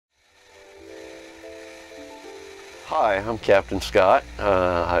Hi, I'm Captain Scott.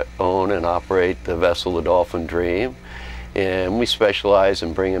 I own and operate the vessel, the Dolphin Dream, and we specialize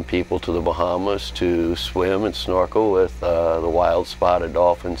in bringing people to the Bahamas to swim and snorkel with the wild spotted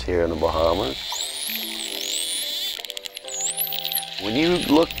dolphins here in the Bahamas. When you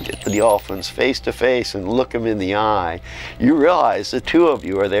look at the dolphins face to face and look them in the eye, you realize the two of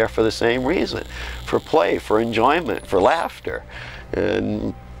you are there for the same reason, for play, for enjoyment, for laughter.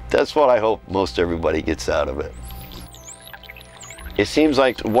 And that's what I hope most everybody gets out of it. It seems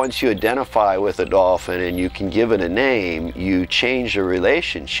like once you identify with a dolphin and you can give it a name, you change the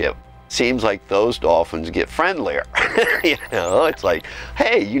relationship. Seems like those dolphins get friendlier. You know, it's like,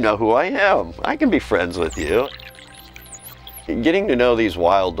 hey, you know who I am. I can be friends with you. Getting to know these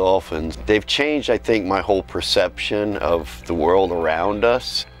wild dolphins, they've changed, I think, my whole perception of the world around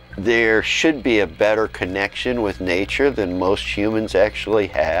us. There should be a better connection with nature than most humans actually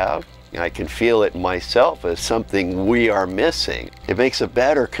have. I can feel it myself as something we are missing. It makes a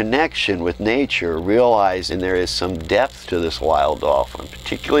better connection with nature, realizing there is some depth to this wild dolphin,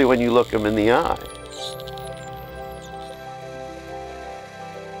 particularly when you look them in the eye.